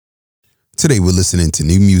Today we're listening to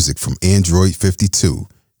new music from Android 52,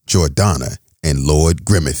 Jordana, and Lord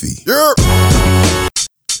Grimathy. Yeah.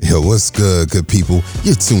 Yo, what's good people?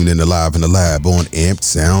 You're tuned in to Live in the Lab on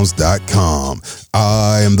ampedsounds.com.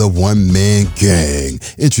 I am the one-man gang,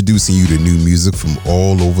 introducing you to new music from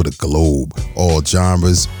all over the globe, all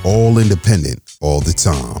genres, all independent, all the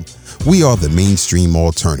time. We are the mainstream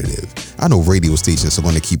alternative. I know radio stations are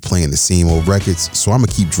going to keep playing the same old records, so I'm going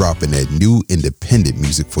to keep dropping that new independent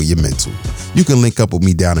music for your mental. You can link up with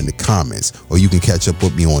me down in the comments, or you can catch up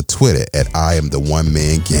with me on Twitter at I am the one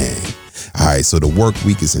man gang. Alright, so the work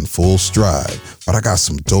week is in full stride, but I got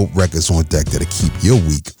some dope records on deck that'll keep your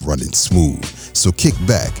week running smooth. So kick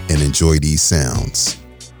back and enjoy these sounds.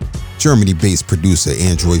 Germany-based producer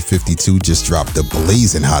Android 52 just dropped a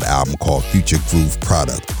blazing hot album called Future Groove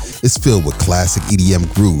Product. It's filled with classic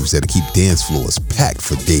EDM grooves that'll keep dance floors packed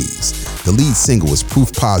for days. The lead single is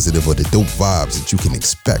proof positive of the dope vibes that you can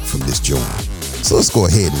expect from this joint. So let's go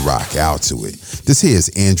ahead and rock out to it. This here is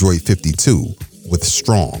Android 52 with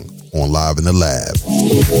Strong on Live in the Lab.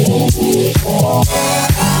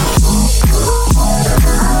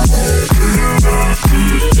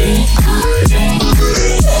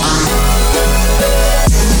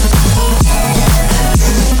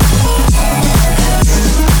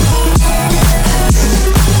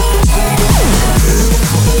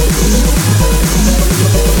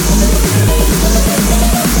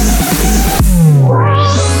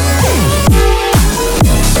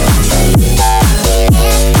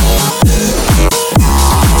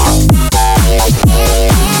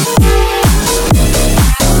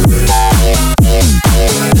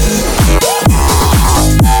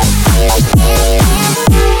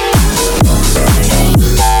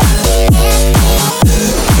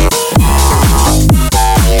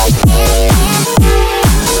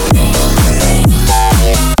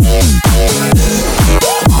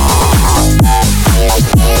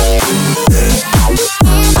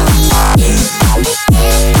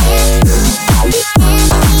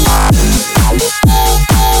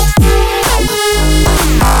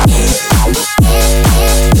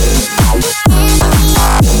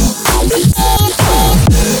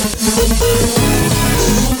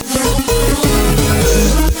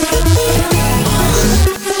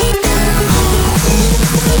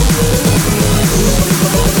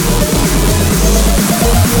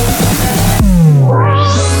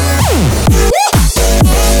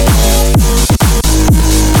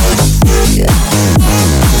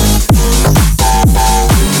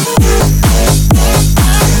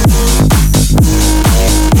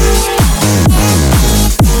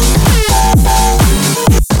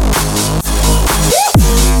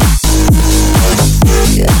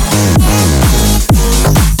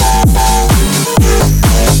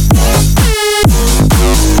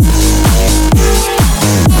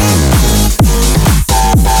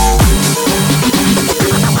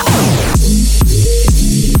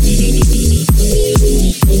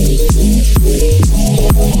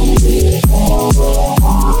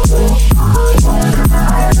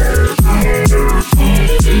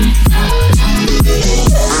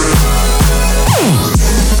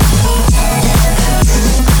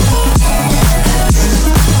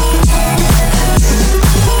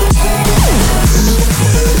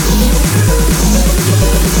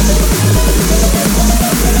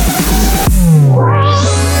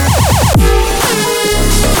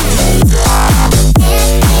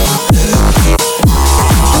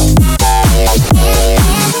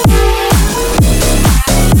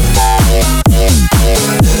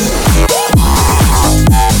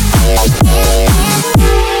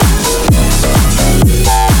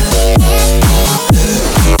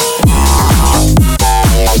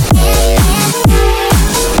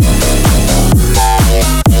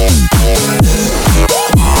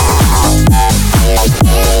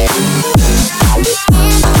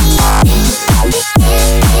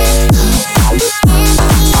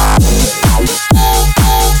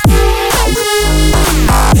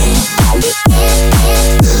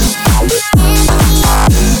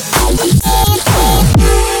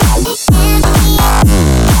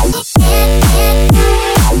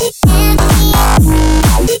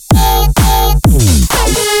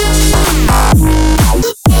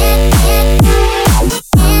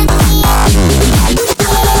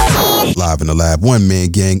 Live in the Lab, one-man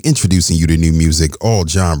gang, introducing you to new music, all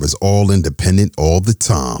genres, all independent, all the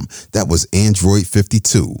time. That was Android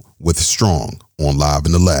 52 with Strong on Live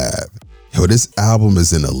in the Lab. Yo, this album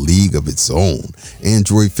is in a league of its own.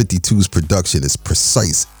 Android 52's production is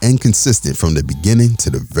precise and consistent from the beginning to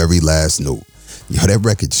the very last note. Yo, that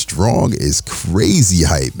record Strong is crazy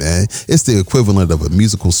hype, man. It's the equivalent of a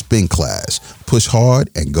musical spin clash. Push hard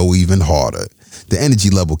and go even harder. The energy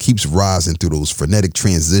level keeps rising through those frenetic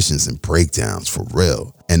transitions and breakdowns, for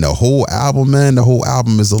real. And the whole album, man,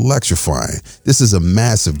 is electrifying. This is a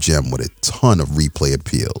massive gem with a ton of replay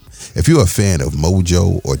appeal. If you're a fan of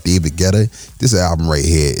Mojo or David Guetta, this album right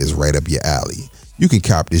here is right up your alley. You can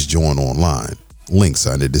cop this joint online. Links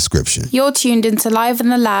are in the description. You're tuned into Live in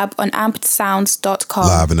the Lab on ampedsounds.com.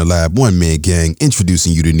 Live in the Lab, one man gang,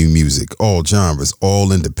 introducing you to new music, all genres,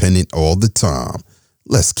 all independent, all the time.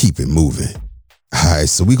 Let's keep it moving. Alright,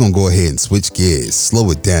 so we're gonna go ahead and switch gears,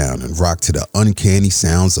 slow it down, and rock to the uncanny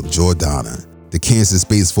sounds of Jordana. The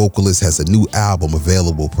Kansas-based vocalist has a new album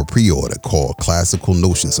available for pre-order called Classical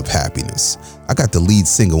Notions of Happiness. I got the lead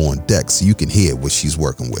singer on deck so you can hear what she's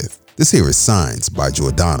working with. This here is Signs by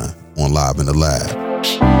Jordana on Live in the Lab.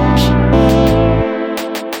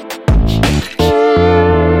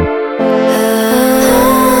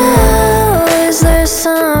 Is there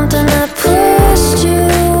something that pushed you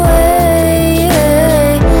away?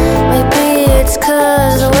 Maybe it's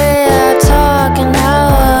 'cause the way I talk and how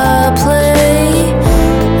I play.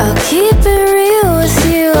 I'll keep it real with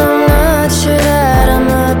you, I'm not sure that I'm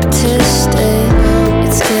up to stay.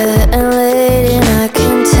 It's getting late and I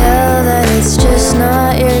can tell that it's just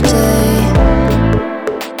not your day.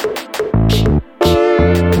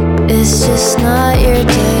 It's just not your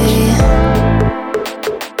day.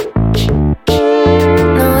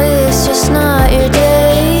 No, it's just not your day.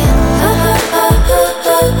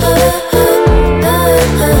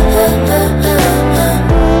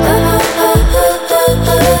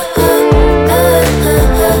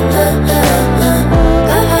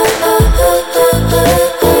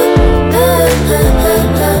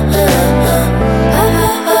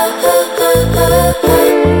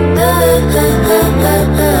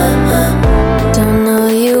 Don't know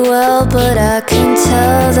you well, but I can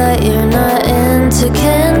tell that you're not into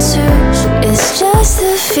cancer. It's just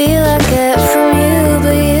the feel I get from you,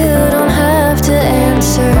 but you don't have to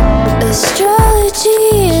answer.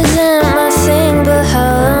 Astrology isn't my thing, but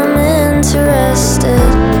how I'm interested.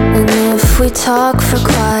 And if we talk for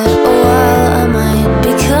quite a while, I might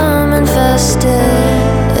become invested.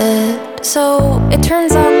 So it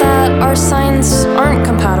turns out that our signs aren't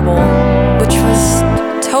compatible, which was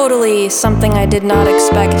totally something I did not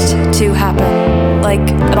expect to happen, like,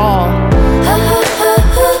 at all.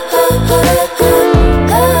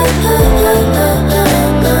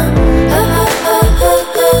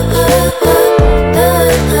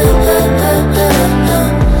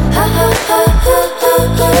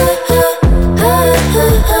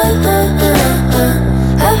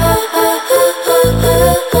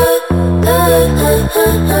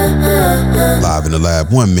 Live in the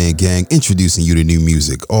Lab, one man gang, introducing you to new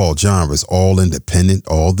music, all genres, all independent,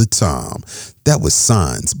 all the time. That was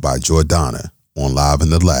Signs by Jordana on Live in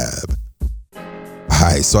the Lab.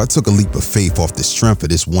 Alright, so I took a leap of faith off the strength of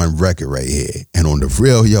this one record right here. And on the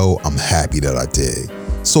real, yo, I'm happy that I did.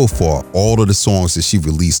 So far, all of the songs that she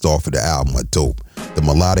released off of the album are dope. The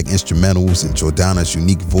melodic instrumentals and Jordana's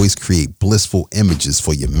unique voice create blissful images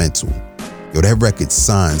for your mental. Yo, that record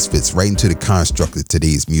Signs fits right into the construct of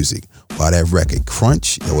today's music. While that record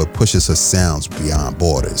Crunch, yo, it pushes her sounds beyond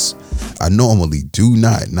borders. I normally do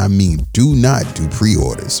not do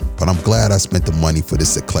pre-orders, but I'm glad I spent the money for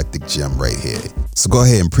this eclectic gem right here. So go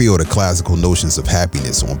ahead and pre-order Classical Notions of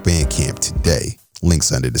Happiness on Bandcamp today.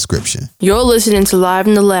 Links under the description. You're listening to Live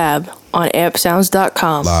in the Lab on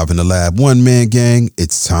ampedsounds.com. Live in the Lab, one man gang,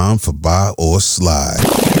 it's time for Buy or Slide.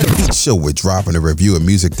 Each show we're dropping a review of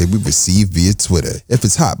music that we received via Twitter. If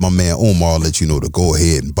it's hot, my man Omar will let you know to go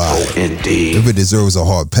ahead and buy it. Indeed. If it deserves a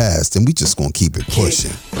hard pass, then we just gonna keep it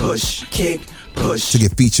pushing. Kick, push. To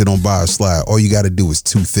get featured on Buy or Slide, all you gotta do is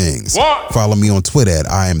two things. What? Follow me on Twitter at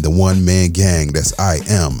I am the one man gang. That's I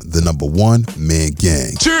am the number one man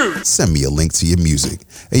gang. 2. Send me a link to your music.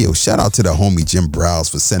 Hey yo, shout out to the homie Jim Browse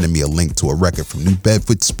for sending me a link to a record from New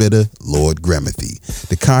Bedford spitter Lord Grimothy.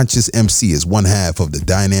 The conscious MC is one half of the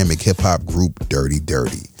dynamic hip hop group Dirty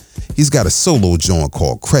Dirty. He's got a solo joint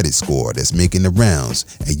called Credit Score that's making the rounds,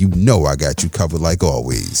 and you know I got you covered like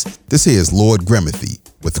always. This here is Lord Grimothy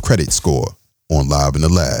with Credit Score on Live in the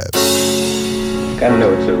Lab. I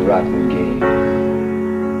know it's a rotten game.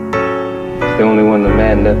 It's the only one the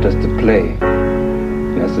man left us to play.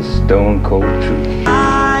 And that's the stone cold truth.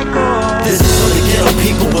 This is for the ghetto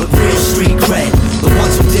people with real street cred. The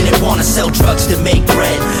ones who didn't want to sell drugs to make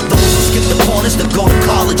bread. Those who skip the corners to go to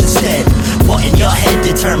college instead. What in your head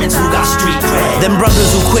determines who got street cred. Them brothers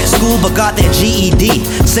who quit school but got their GED.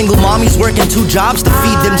 Single mommies working 2 jobs to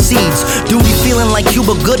feed them seeds. Duty feeling like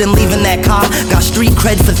Cuba Gooding leaving that car. Got street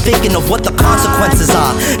cred for thinking of what the consequences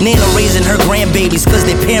are. Nana raising her grandbabies cause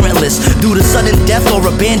they're parentless due to sudden death or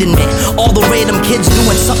abandonment. All the random kids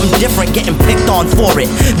doing something different, getting picked on for it.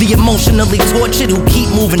 The emotionally tortured who keep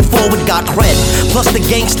moving forward got cred. Plus the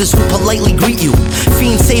gangsters who politely greet you.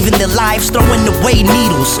 Fiends saving their lives, throwing away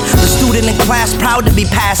needles. The student in class proud to be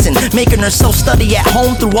passing, making herself study at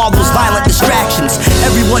home through all those violent distractions.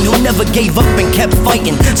 Everyone who never gave up and kept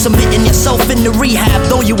fighting, submitting yourself into rehab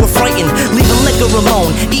though you were frightened. Leaving liquor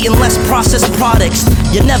alone, eating less processed products.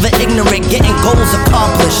 You're never ignorant, getting goals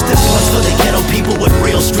accomplished. This one's for the ghetto people with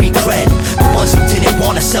real street cred. The ones who didn't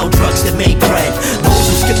want to sell drugs to make bread. Those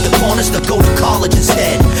who skip the corners to go to college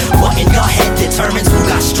instead. What in your head determines who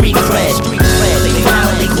got street cred? They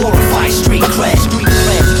finally glorify street cred.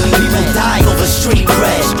 People die over street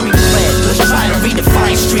cred. Let's try to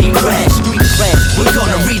redefine street cred. We're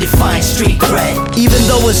gonna redefine street cred. Even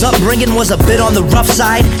though his upbringing was a bit on the rough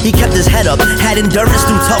side, he kept his head up, had endurance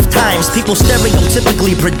through tough times. People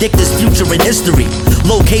stereotypically predict his future in history.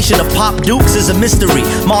 Location of Pop Dukes is a mystery.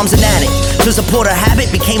 Mom's an addict. To support her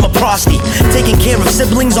habit became a prosty. Taking care of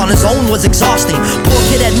siblings on his own was exhausting. Poor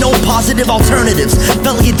kid had no positive alternatives.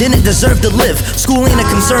 Felt he didn't deserve to live. School ain't a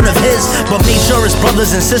concern of his, but made sure his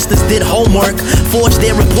brothers and sisters did homework. Forged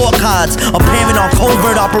their report cards. A parent on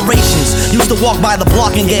covert operations. Used to walk by the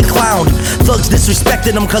block and get clowned. Thugs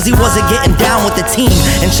disrespected him cause he wasn't getting down with the team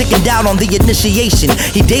and chickened out on the initiation.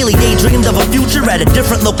 He daily daydreamed of a future at a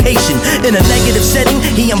different location. In a negative setting,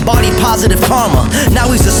 he embodied positive karma. Now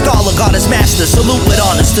he's a scholar, got his master. Salute with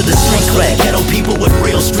honors to the street cred. Ghetto people with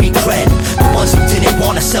real street cred. The ones who didn't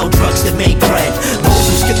want to sell drugs to make bread. Those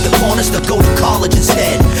who skip the corners to go to college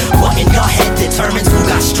instead. What in your head determines who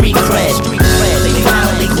got street cred? They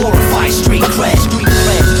finally glorify street cred.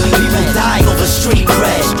 People die over street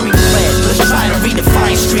cred. Let's try to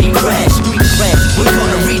redefine street cred. We're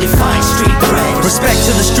gonna redefine street cred. Respect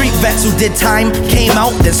to the street vets who did time, came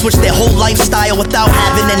out, then switched their whole lifestyle without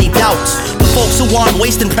having any doubts. The folks who aren't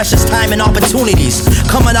wasting precious time and opportunities,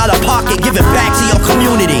 coming out of pocket, giving back to your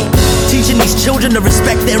community. Teaching these children to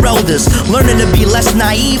respect their elders, learning to be less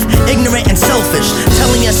naive, ignorant, and selfish.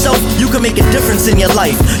 Telling yourself you can make a difference in your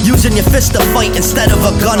life, using your fist to fight instead of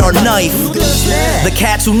a gun or knife. The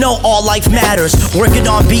cats who know all life matters, working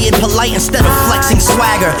on being polite instead of flexing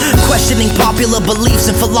swagger, questioning popular beliefs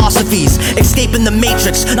and philosophies, escaping the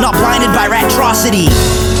matrix, not blinded by atrocity.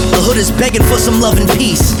 The hood is begging for some love and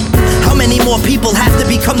peace. How many more people have to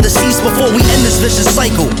become deceased before we end this vicious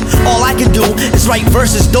cycle? All I can do is write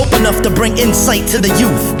verses dope enough to bring insight to the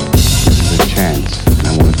youth. There's a chance, and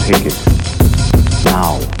I want to take it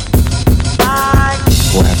now.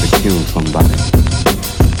 Before I have to kill somebody.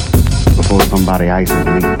 Before somebody ices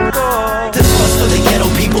me. This one's for the ghetto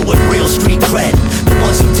people with real street cred. The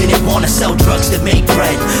ones who didn't want to sell drugs to make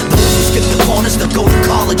bread. Those who skip the corners to go to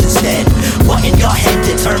college instead. What in your head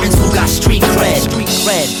determines who got street cred?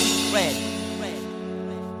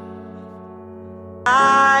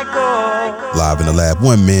 Live in the Lab,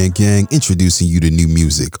 one man gang, introducing you to new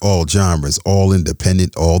music, all genres, all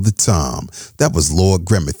independent, all the time. That was Lord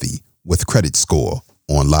Grimothy with Credit Score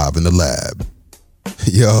on Live in the Lab.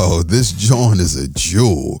 Yo, this joint is a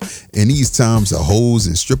jewel. In these times of hoes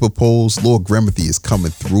and stripper poles, Lord Grimothy is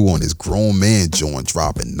coming through on his grown man joint,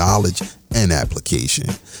 dropping knowledge and application.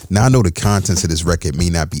 Now, I know the contents of this record may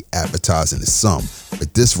not be appetizing to some,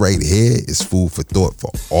 but this right here is food for thought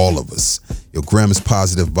for all of us. Yo, Grimm's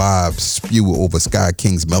positive vibes spew over Sky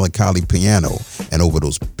King's melancholy piano and over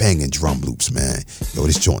those banging drum loops, man. Yo,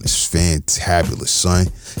 this joint is fantabulous, son.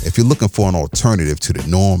 If you're looking for an alternative to the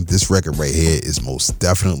norm, this record right here is most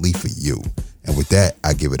definitely for you. And with that,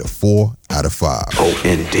 I give it a 4 out of 5. Oh,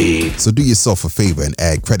 indeed. So do yourself a favor and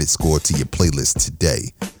add Credit Score to your playlist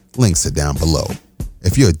today. Links are down below.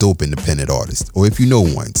 If you're a dope independent artist, or if you know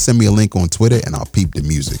one, send me a link on Twitter and I'll peep the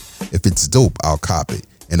music. If it's dope, I'll cop it.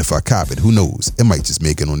 And if I cop it, who knows? It might just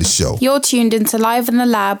make it on the show. You're tuned into Live in the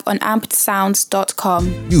Lab on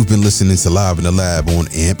ampedsounds.com. You've been listening to Live in the Lab on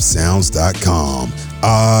ampedsounds.com.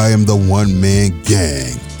 I am the one man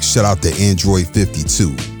gang. Shout out to Android 52,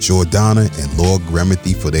 Jordana, and Lord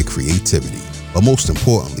Grimothy for their creativity. But most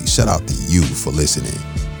importantly, shout out to you for listening.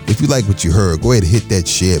 If you like what you heard, go ahead and hit that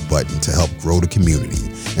share button to help grow the community.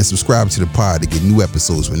 And subscribe to the pod to get new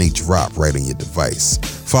episodes when they drop right on your device.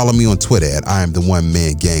 Follow me on Twitter at I Am The One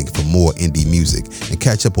Man Gang for more indie music, and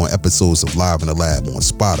catch up on episodes of Live in the Lab on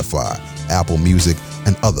Spotify, Apple Music,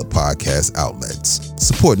 and other podcast outlets.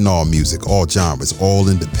 Supporting all music, all genres, all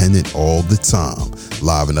independent, all the time.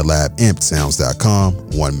 Live in the Lab, ampedsounds.com.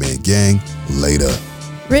 One Man Gang. Later.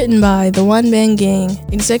 Written by The One Man Gang.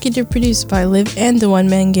 Executive produced by Liv and The One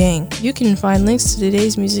Man Gang. You can find links to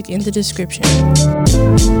today's music in the description.